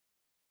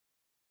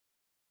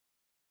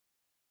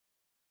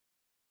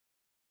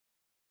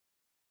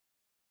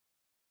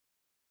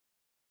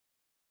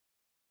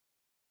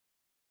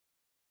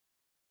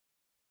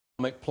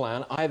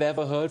plan I've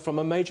ever heard from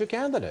a major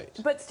candidate.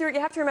 But Stuart,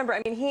 you have to remember,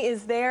 I mean, he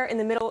is there in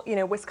the middle, you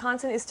know,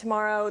 Wisconsin is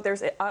tomorrow,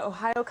 there's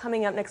Ohio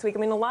coming up next week. I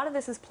mean, a lot of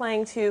this is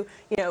playing to,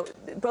 you know,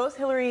 both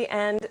Hillary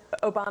and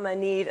Obama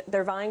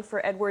they're vying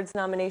for Edwards'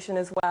 nomination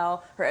as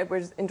well, or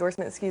Edwards'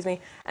 endorsement, excuse me.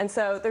 And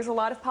so there's a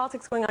lot of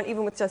politics going on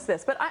even with just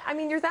this. But I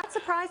mean, you're that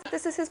surprised that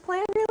this is his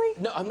plan, really?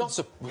 No, I'm not.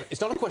 It's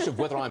not a question of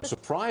whether I'm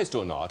surprised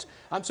or not.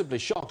 I'm simply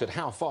shocked at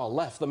how far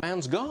left the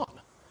man's gone.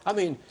 I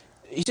mean,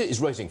 he's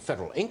raising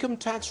federal income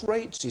tax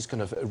rates. He's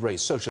going to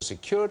raise Social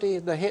Security,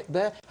 the hit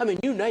there. I mean,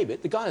 you name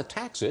it, the guy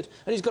attacks it,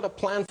 and he's got a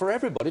plan for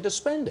everybody to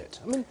spend it.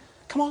 I mean,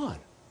 come on.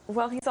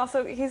 Well, he's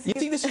also... You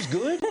think this is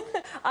good?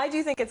 I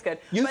do think it's good.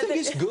 You think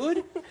it's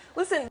good?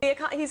 Listen,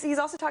 he's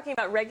also talking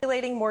about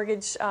regulating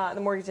the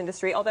mortgage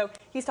industry, although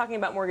he's talking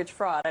about mortgage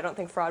fraud. I don't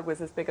think fraud was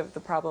as big of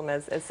the problem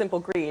as simple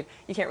greed.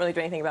 You can't really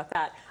do anything about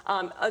that.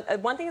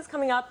 One thing that's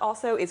coming up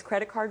also is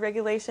credit card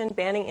regulation,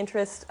 banning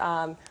interest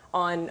on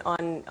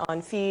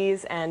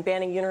fees and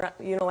banning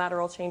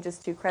unilateral changes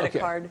to credit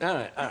card. All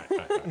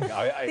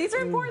right. These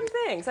are important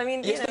things. I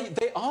mean, yes, you know,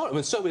 they are. I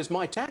mean, so is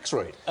my tax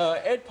rate.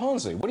 Ed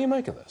Ponzi, what do you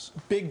make of this?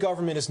 Big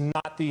government is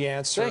not the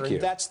answer. Thank you.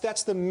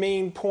 That's the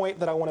main point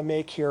that I want to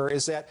make here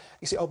is that,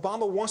 you see,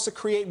 Obama wants to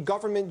create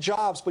government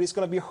jobs, but he's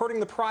going to be hurting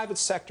the private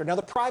sector. Now,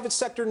 the private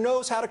sector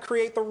knows how to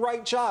create the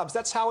right jobs.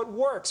 That's how it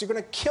works. You're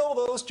going to kill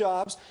those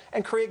jobs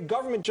and create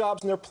government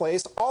jobs in their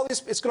place. All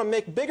this, it's going to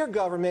make bigger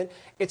government.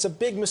 It's a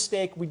big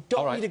mistake. We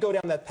don't need to go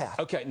down that path.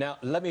 Okay, now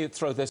let me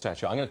throw this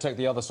at you. I'm going to take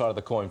the other side of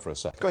the coin for a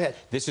second. Go ahead.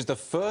 This is the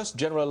first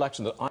general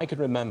election that I can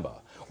remember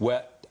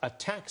where a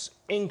tax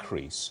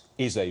increase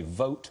is a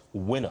vote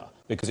winner,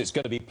 because it's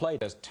going to be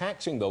played as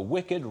taxing the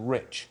wicked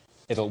rich.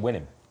 It'll win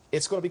him.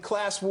 It's going to be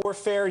class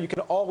warfare. You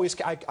can always,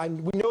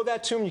 we know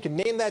that tune. You can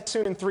name that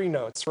tune in 3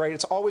 notes, right?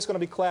 It's always going to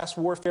be class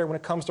warfare when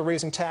it comes to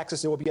raising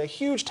taxes. There will be a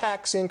huge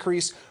tax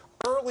increase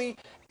early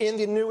in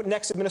the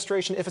next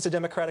administration, if it's a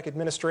Democratic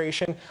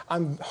administration.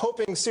 I'm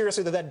hoping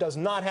seriously that does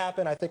not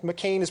happen. I think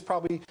McCain is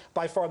probably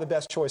by far the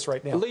best choice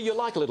right now. Lee, you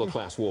like a little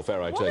class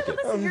warfare, I take it.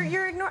 Listen,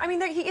 you're ignoring. I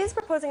mean, he is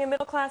proposing a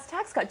middle-class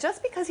tax cut.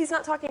 Just because he's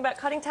not talking about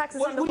cutting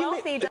taxes on the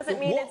wealthy doesn't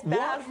mean it's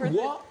bad for the...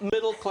 What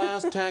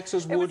middle-class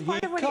taxes would he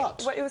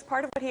cut? It was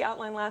part of what he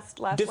outlined last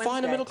Define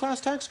Wednesday. a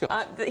middle-class tax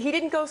cut. He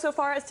didn't go so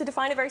far as to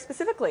define it very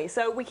specifically,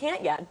 so we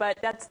can't yet. But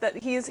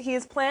he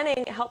is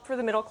planning help for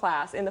the middle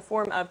class in the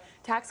form of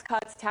tax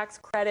cuts, tax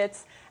credits,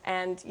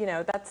 and, you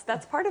know,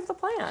 that's part of the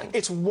plan.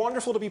 It's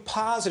wonderful to be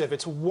positive.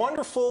 It's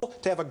wonderful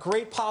to have a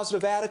great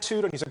positive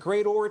attitude, and he's a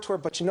great orator.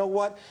 But you know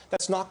what?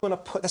 That's not going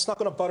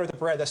to butter the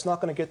bread. That's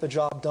not going to get the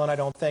job done, I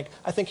don't think.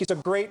 I think he's a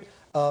great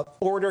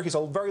orator. He's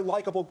a very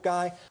likable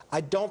guy.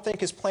 I don't think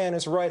his plan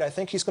is right. I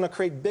think he's going to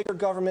create bigger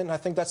government, and I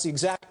think that's the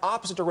exact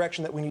opposite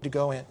direction that we need to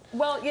go in.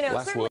 Well, you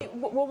know, certainly.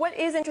 Well, what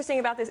is interesting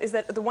about this is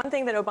that the one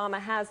thing that Obama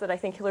has that I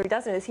think Hillary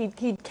doesn't is he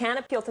can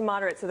appeal to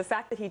moderates. So the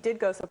fact that he did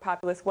go so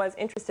populist was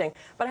interesting.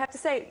 But I have to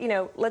say, you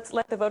know, let's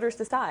let the voters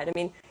decide. I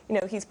mean, you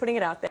know, he's putting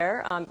it out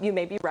there. You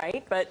may be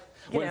right, but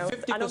you know,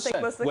 I don't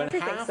think most of the country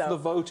thinks so. When half the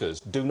voters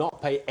do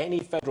not pay any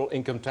federal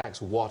income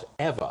tax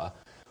whatever,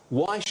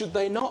 why should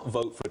they not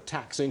vote for a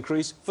tax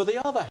increase for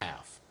the other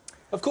half?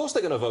 Of course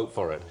they're going to vote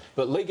for it.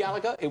 But Lee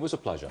Gallagher, it was a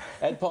pleasure.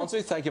 Ed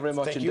Ponzi, thank you very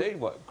much indeed.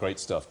 Well, great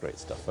stuff, great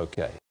stuff.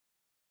 Okay.